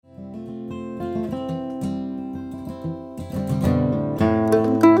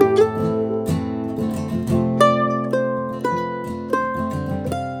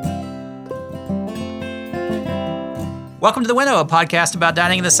Welcome to The Window, a podcast about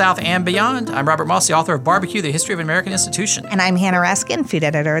dining in the South and beyond. I'm Robert Moss, the author of Barbecue, The History of an American Institution. And I'm Hanna Raskin, food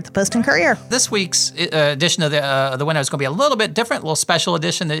editor at the Post and Courier. This week's edition of the Window is going to be a little bit different, a little special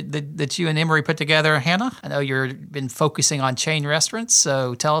edition that you and Emery put together. Hanna, I know you've been focusing on chain restaurants,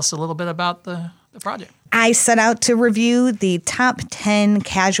 so tell us a little bit about the project. I set out to review the top 10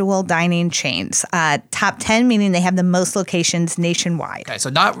 casual dining chains. Top 10 meaning they have the most locations nationwide. Okay, so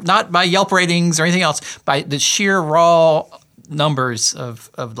not by Yelp ratings or anything else, by the sheer raw numbers of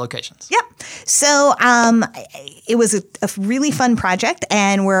locations. Yep. So it was a really fun project,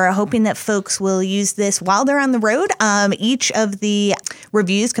 and we're hoping that folks will use this while they're on the road. Each of the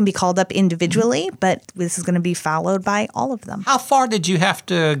reviews can be called up individually, but this is going to be followed by all of them. How far did you have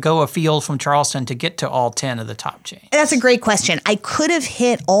to go afield from Charleston to get to all 10 of the top chains? That's a great question. I could have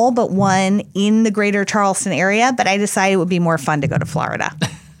hit all but one in the greater Charleston area, but I decided it would be more fun to go to Florida.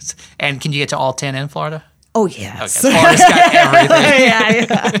 And can you get to all 10 in Florida? Oh, yes. Okay, Florida's got everything.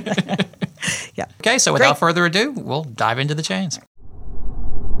 Yeah. Yeah. Okay, so without further ado, we'll dive into the chains.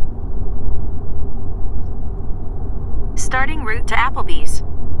 Starting route to Applebee's.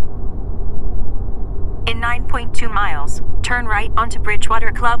 In 9.2 miles, turn right onto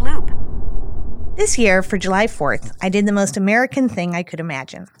Bridgewater Club Loop. This year, for July 4th, I did the most American thing I could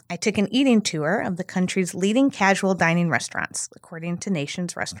imagine. I took an eating tour of the country's leading casual dining restaurants, according to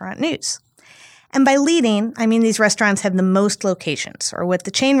Nation's Restaurant News. And by leading, I mean these restaurants have the most locations, or what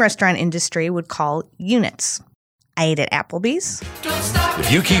the chain restaurant industry would call units. I ate at Applebee's.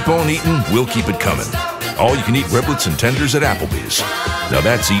 If you keep on eating, we'll keep it coming. All you can eat riblets and tenders at Applebee's. Now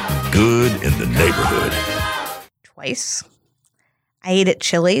that's eating good in the neighborhood. Twice. I ate at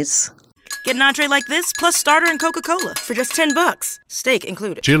Chili's. Get an entree like this, plus starter and Coca-Cola for just $10. Steak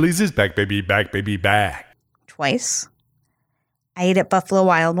included. Chili's is back, baby, back. Twice. I ate at Buffalo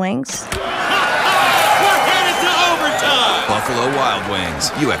Wild Wings. Buffalo Wild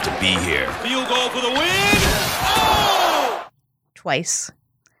Wings. You have to be here. Field goal for the win. Oh! Twice.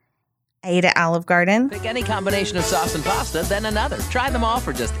 I ate at Olive Garden. Pick any combination of sauce and pasta, then another. Try them all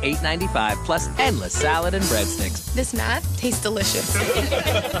for just $8.95, plus endless salad and breadsticks. This math tastes delicious.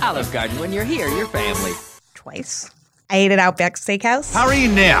 Olive Garden, when you're here, your family. Twice. I ate at Outback Steakhouse. Hurry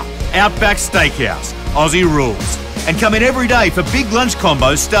in now. Outback Steakhouse. Aussie rules. And come in every day for big lunch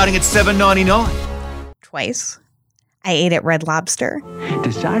combos starting at $7.99. Twice. I ate at Red Lobster.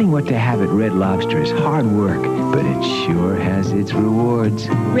 Deciding what to have at Red Lobster is hard work, but it sure has its rewards.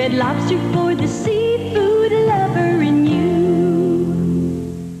 Red Lobster for the seafood lover in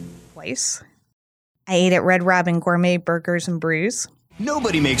you. Twice. I ate at Red Robin Gourmet Burgers and Brews.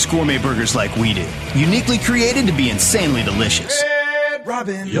 Nobody makes gourmet burgers like we do. Uniquely created to be insanely delicious. Red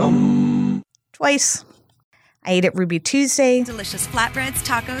Robin. Yum. Twice. I ate at Ruby Tuesday. Delicious flatbreads,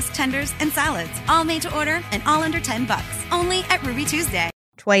 tacos, tenders, and salads. All made to order and all under $10. Only at Ruby Tuesday.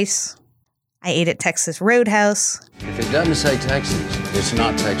 Twice. I ate at Texas Roadhouse. If it doesn't say Texas, it's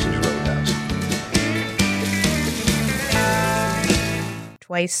not Texas Roadhouse.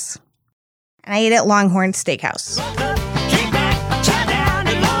 Twice. And I ate at Longhorn Steakhouse.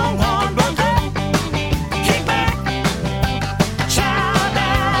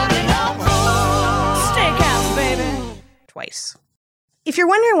 Twice. If you're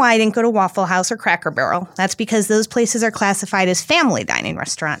wondering why I didn't go to Waffle House or Cracker Barrel, that's because those places are classified as family dining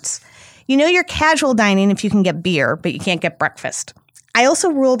restaurants. You know you're casual dining if you can get beer, but you can't get breakfast. I also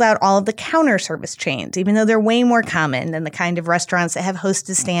ruled out all of the counter service chains, even though they're way more common than the kind of restaurants that have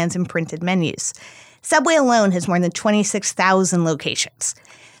hostess stands and printed menus. Subway alone has more than 26,000 locations.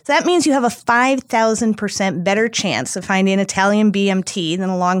 So that means you have a 5,000% better chance of finding Italian BMT than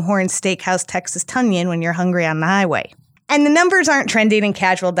a Longhorn Steakhouse Texas Tunyon when you're hungry on the highway. And the numbers aren't trending in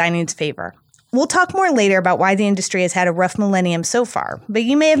casual dining's favor. We'll talk more later about why the industry has had a rough millennium so far, but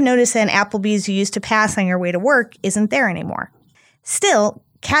you may have noticed that an Applebee's you used to pass on your way to work isn't there anymore. Still,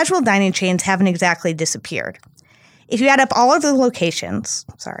 casual dining chains haven't exactly disappeared. If you add up all of the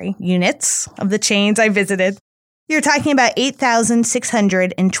units of the chains I visited, you're talking about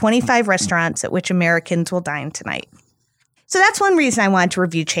 8,625 restaurants at which Americans will dine tonight. So that's one reason I wanted to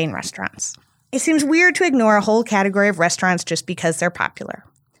review chain restaurants. It seems weird to ignore a whole category of restaurants just because they're popular.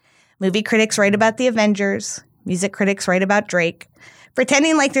 Movie critics write about the Avengers. Music critics write about Drake.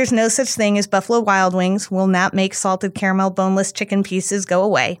 Pretending like there's no such thing as Buffalo Wild Wings will not make salted caramel boneless chicken pieces go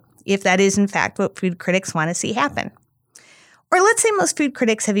away, if that is in fact what food critics want to see happen. Or let's say most food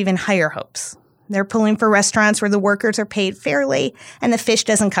critics have even higher hopes. They're pulling for restaurants where the workers are paid fairly and the fish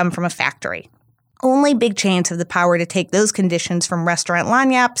doesn't come from a factory. Only big chains have the power to take those conditions from restaurant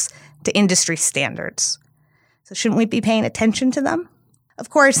lagniappes to industry standards. So shouldn't we be paying attention to them? Of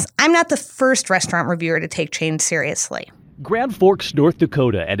course, I'm not the first restaurant reviewer to take chains seriously. Grand Forks, North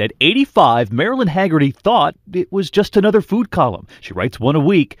Dakota, and at 85, Marilyn Haggerty thought it was just another food column. She writes one a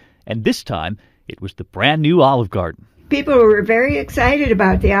week, and this time it was the brand new Olive Garden. People were very excited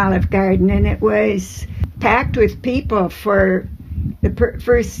about the Olive Garden, and it was packed with people for the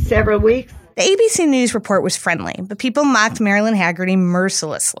first several weeks. The ABC News report was friendly, but people mocked Marilyn Haggerty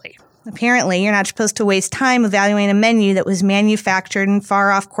mercilessly. Apparently, you're not supposed to waste time evaluating a menu that was manufactured in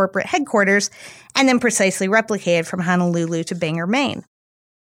far-off corporate headquarters and then precisely replicated from Honolulu to Bangor, Maine.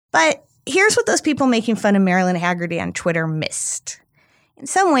 But here's what those people making fun of Marilyn Haggerty on Twitter missed. In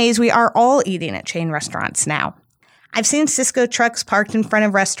some ways, we are all eating at chain restaurants now. I've seen Cisco trucks parked in front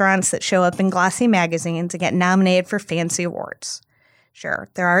of restaurants that show up in glossy magazines and get nominated for fancy awards. Sure,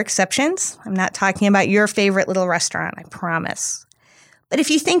 there are exceptions. I'm not talking about your favorite little restaurant, I promise. But if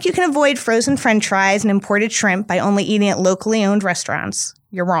you think you can avoid frozen french fries and imported shrimp by only eating at locally owned restaurants,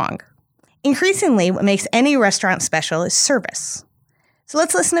 you're wrong. Increasingly, what makes any restaurant special is service. So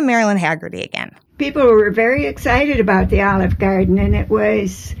let's listen to Marilyn Haggerty again. People were very excited about the Olive Garden, and it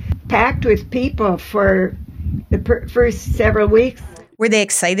was packed with people for the first several weeks. Were they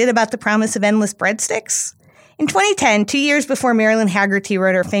excited about the promise of endless breadsticks? In 2010, 2 years before Marilyn Haggerty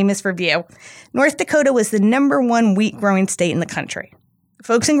wrote her famous review, North Dakota was the #1 wheat-growing state in the country.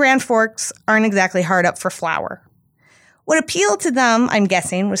 Folks in Grand Forks aren't exactly hard up for flour. What appealed to them, I'm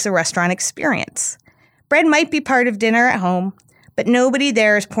guessing, was the restaurant experience. Bread might be part of dinner at home, but nobody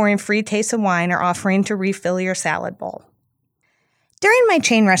there is pouring free tastes of wine or offering to refill your salad bowl. During my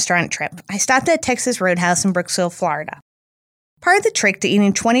chain restaurant trip, I stopped at Texas Roadhouse in Brooksville, Florida. Part of the trick to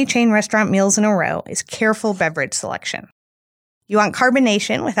eating 20 chain restaurant meals in a row is careful beverage selection. You want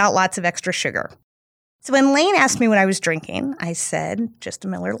carbonation without lots of extra sugar. So when Lane asked me what I was drinking, I said, just a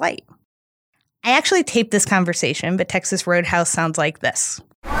Miller Lite. I actually taped this conversation, but Texas Roadhouse sounds like this.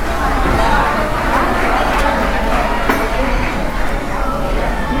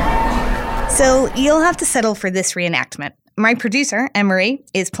 So you'll have to settle for this reenactment. My producer, Emery,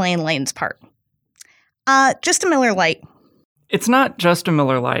 is playing Lane's part. Just a Miller Lite. It's not just a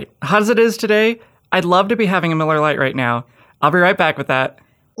Miller Lite. Hot as it is today, I'd love to be having a Miller Lite right now. I'll be right back with that.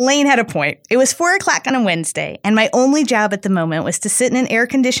 Lane had a point. It was 4 o'clock on a Wednesday, and my only job at the moment was to sit in an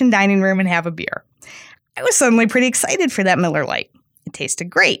air-conditioned dining room and have a beer. I was suddenly pretty excited for that Miller Lite. It tasted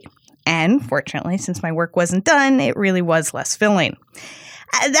great. And fortunately, since my work wasn't done, it really was less filling.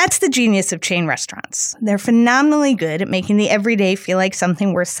 That's the genius of chain restaurants. They're phenomenally good at making the everyday feel like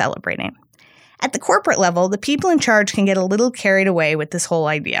something worth celebrating. At the corporate level, the people in charge can get a little carried away with this whole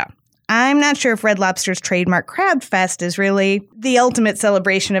idea. I'm not sure if Red Lobster's trademark Crab Fest is really the ultimate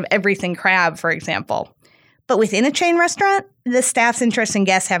celebration of everything crab, for example. But within a chain restaurant, the staff's interest in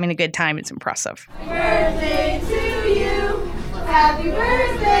guests having a good time is impressive. Happy birthday to you. Happy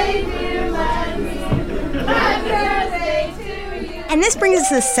birthday, dear Monty. Happy birthday to you. And this brings us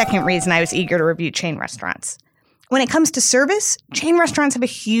to the second reason I was eager to review chain restaurants. When it comes to service, chain restaurants have a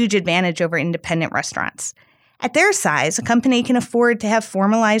huge advantage over independent restaurants. At their size, a company can afford to have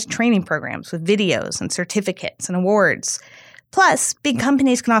formalized training programs with videos and certificates and awards. Plus, big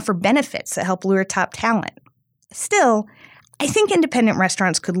companies can offer benefits that help lure top talent. Still, I think independent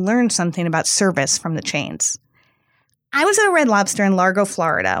restaurants could learn something about service from the chains. I was at a Red Lobster in Largo,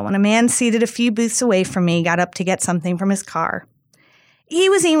 Florida, when a man seated a few booths away from me got up to get something from his car. He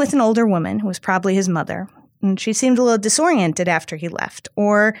was eating with an older woman, who was probably his mother, and she seemed a little disoriented after he left.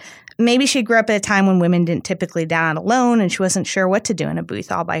 Or maybe she grew up at a time when women didn't typically dine out alone and she wasn't sure what to do in a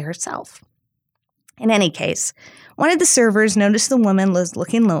booth all by herself. In any case, one of the servers noticed the woman was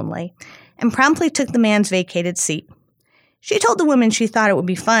looking lonely and promptly took the man's vacated seat. She told the woman she thought it would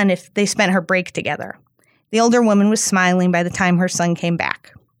be fun if they spent her break together. The older woman was smiling by the time her son came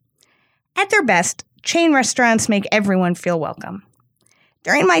back. At their best, chain restaurants make everyone feel welcome.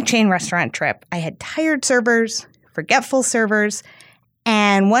 During my chain restaurant trip, I had tired servers, forgetful servers,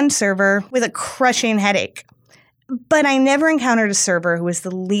 and one server with a crushing headache. But I never encountered a server who was the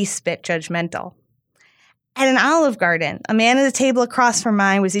least bit judgmental. At an Olive Garden, a man at a table across from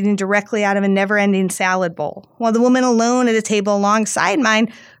mine was eating directly out of a never-ending salad bowl, while the woman alone at a table alongside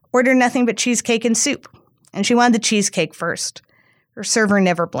mine ordered nothing but cheesecake and soup. And she wanted the cheesecake first. Her server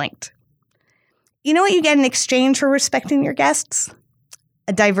never blinked. You know what you get in exchange for respecting your guests?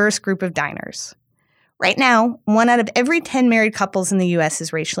 A diverse group of diners. Right now, 1 out of every 10 married couples in the U.S.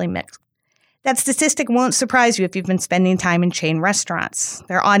 is racially mixed. That statistic won't surprise you if you've been spending time in chain restaurants.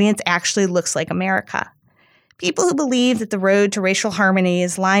 Their audience actually looks like America. People who believe that the road to racial harmony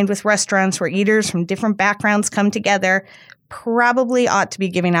is lined with restaurants where eaters from different backgrounds come together probably ought to be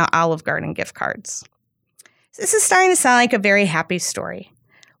giving out Olive Garden gift cards. This is starting to sound like a very happy story.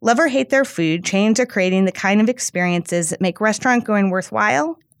 Love or hate their food, chains are creating the kind of experiences that make restaurant going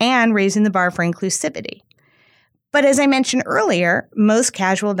worthwhile and raising the bar for inclusivity. But as I mentioned earlier, most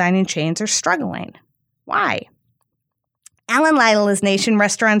casual dining chains are struggling. Why? Alan Lytle is Nation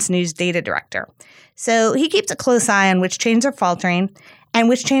Restaurants News Data Director, so he keeps a close eye on which chains are faltering and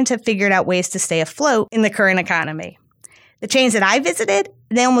which chains have figured out ways to stay afloat in the current economy. The chains that I visited,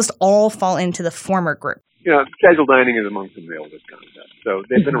 they almost all fall into the former group. Casual dining is amongst the oldest concept. So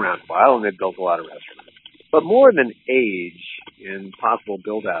they've been around a while and they've built a lot of restaurants. But more than age and possible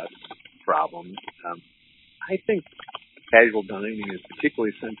build-out problems, I think casual dining is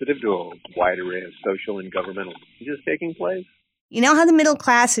particularly sensitive to a wide array of social and governmental changes taking place. You know how the middle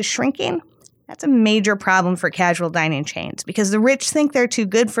class is shrinking? That's a major problem for casual dining chains because the rich think they're too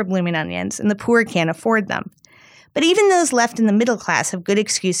good for blooming onions and the poor can't afford them. But even those left in the middle class have good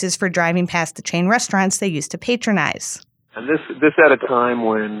excuses for driving past the chain restaurants they used to patronize. And this at a time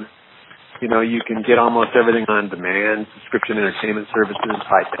when, you can get almost everything on demand, subscription entertainment services,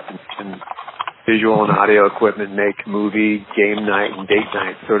 high definition visual and audio equipment, make movie, game night, and date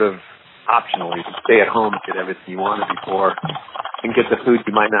night sort of optional. You can stay at home and get everything you wanted before and get the food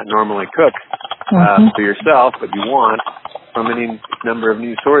you might not normally cook for yourself, but you want from any number of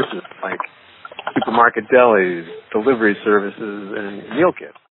new sources like supermarket delis, delivery services, and meal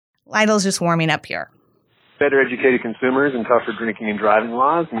kits. Lytle's just warming up here. Better educated consumers and tougher drinking and driving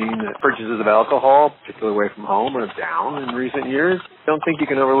laws mean that purchases of alcohol, particularly away from home, are down in recent years. I don't think you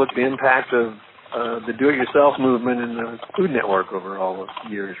can overlook the impact of the do-it-yourself movement and the Food Network over all the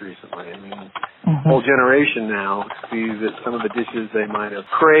years recently. I mean, a whole generation now sees that some of the dishes they might have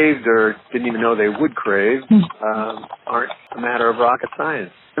craved or didn't even know they would crave aren't a matter of rocket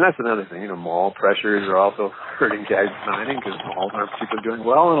science. And that's another thing. Mall pressures are also hurting casual dining because malls aren't particularly doing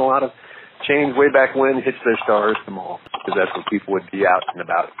well, and a lot of chains way back when hitched their stars to malls because that's where people would be out and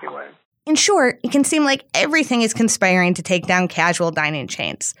about anyway. In short, it can seem like everything is conspiring to take down casual dining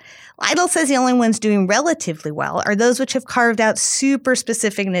chains. Lytle says the only ones doing relatively well are those which have carved out super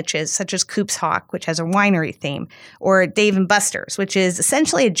specific niches, such as Coop's Hawk, which has a winery theme, or Dave & Buster's, which is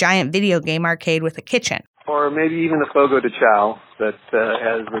essentially a giant video game arcade with a kitchen. Or maybe even the Fogo de Chao that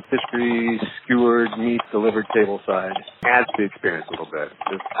has rotisserie, skewered meat delivered tableside. Adds to the experience a little bit.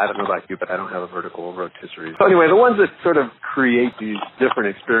 I don't know about you, but I don't have a vertical rotisserie. So anyway, the ones that sort of create these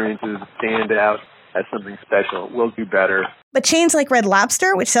different experiences stand out as something special will do better. But chains like Red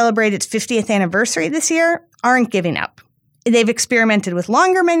Lobster, which celebrate its 50th anniversary this year, aren't giving up. They've experimented with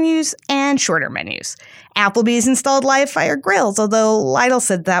longer menus and shorter menus. Applebee's installed live fire grills, although Lytle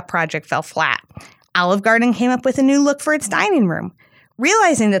said that project fell flat. Olive Garden came up with a new look for its dining room.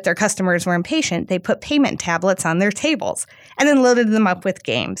 Realizing that their customers were impatient, they put payment tablets on their tables and then loaded them up with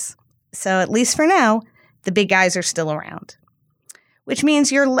games. So at least for now, the big guys are still around. Which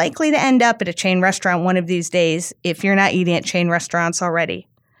means you're likely to end up at a chain restaurant one of these days if you're not eating at chain restaurants already.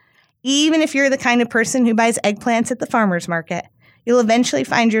 Even if you're the kind of person who buys eggplants at the farmer's market, you'll eventually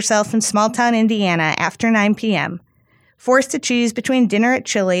find yourself in small-town Indiana after 9 p.m., forced to choose between dinner at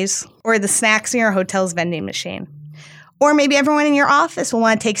Chili's or the snacks in your hotel's vending machine. Or maybe everyone in your office will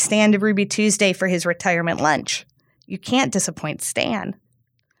want to take Stan to Ruby Tuesday for his retirement lunch. You can't disappoint Stan.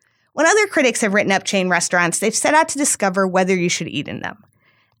 When other critics have written up chain restaurants, they've set out to discover whether you should eat in them.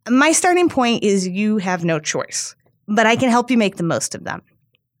 My starting point is you have no choice, but I can help you make the most of them.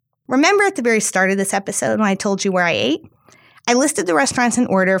 Remember at the very start of this episode when I told you where I ate? I listed the restaurants in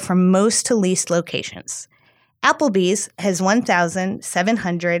order from most to least locations. Applebee's has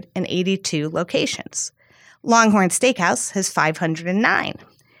 1,782 locations. Longhorn Steakhouse has 509.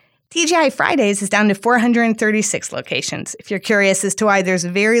 TGI Fridays is down to 436 locations, if you're curious as to why there's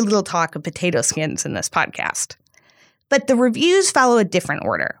very little talk of potato skins in this podcast. But the reviews follow a different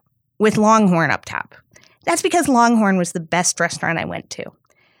order, with Longhorn up top. That's because Longhorn was the best restaurant I went to.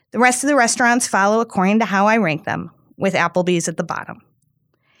 The rest of the restaurants follow according to how I rank them, with Applebee's at the bottom.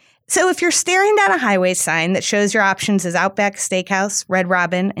 So if you're staring down a highway sign that shows your options as Outback Steakhouse, Red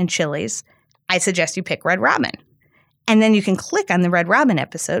Robin, and Chili's, I suggest you pick Red Robin. And then you can click on the Red Robin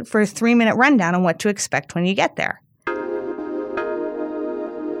episode for a 3-minute rundown on what to expect when you get there.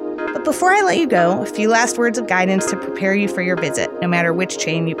 But before I let you go, a few last words of guidance to prepare you for your visit, no matter which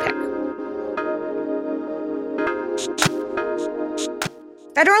chain you pick.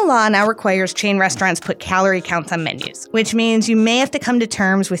 Federal law now requires chain restaurants put calorie counts on menus, which means you may have to come to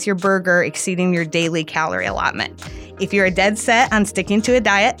terms with your burger exceeding your daily calorie allotment. If you're dead set on sticking to a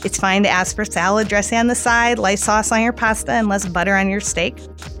diet, it's fine to ask for salad dressing on the side, light sauce on your pasta, and less butter on your steak.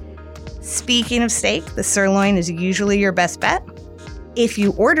 Speaking of steak, the sirloin is usually your best bet. If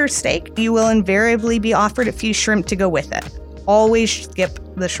you order steak, you will invariably be offered a few shrimp to go with it. Always skip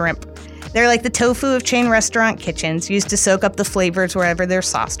the shrimp. They're like the tofu of chain restaurant kitchens, used to soak up the flavors wherever they're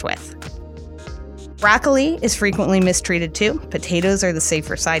sauced with. Broccoli is frequently mistreated too. Potatoes are the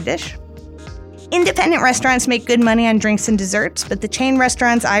safer side dish. Independent restaurants make good money on drinks and desserts, but the chain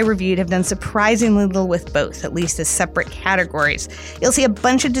restaurants I reviewed have done surprisingly little with both, at least as separate categories. You'll see a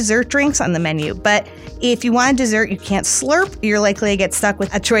bunch of dessert drinks on the menu, but if you want a dessert you can't slurp, you're likely to get stuck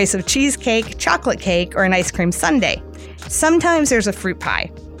with a choice of cheesecake, chocolate cake, or an ice cream sundae. Sometimes there's a fruit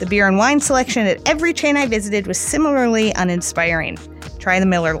pie. The beer and wine selection at every chain I visited was similarly uninspiring. Try the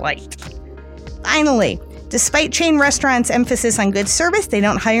Miller Lite. Finally, despite chain restaurants' emphasis on good service, they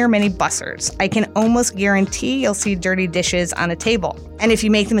don't hire many bussers. I can almost guarantee you'll see dirty dishes on a table. And if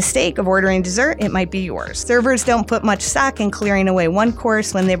you make the mistake of ordering dessert, it might be yours. Servers don't put much stock in clearing away one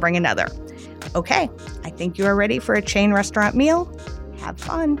course when they bring another. Okay, I think you are ready for a chain restaurant meal. Have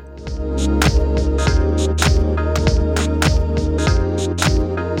fun.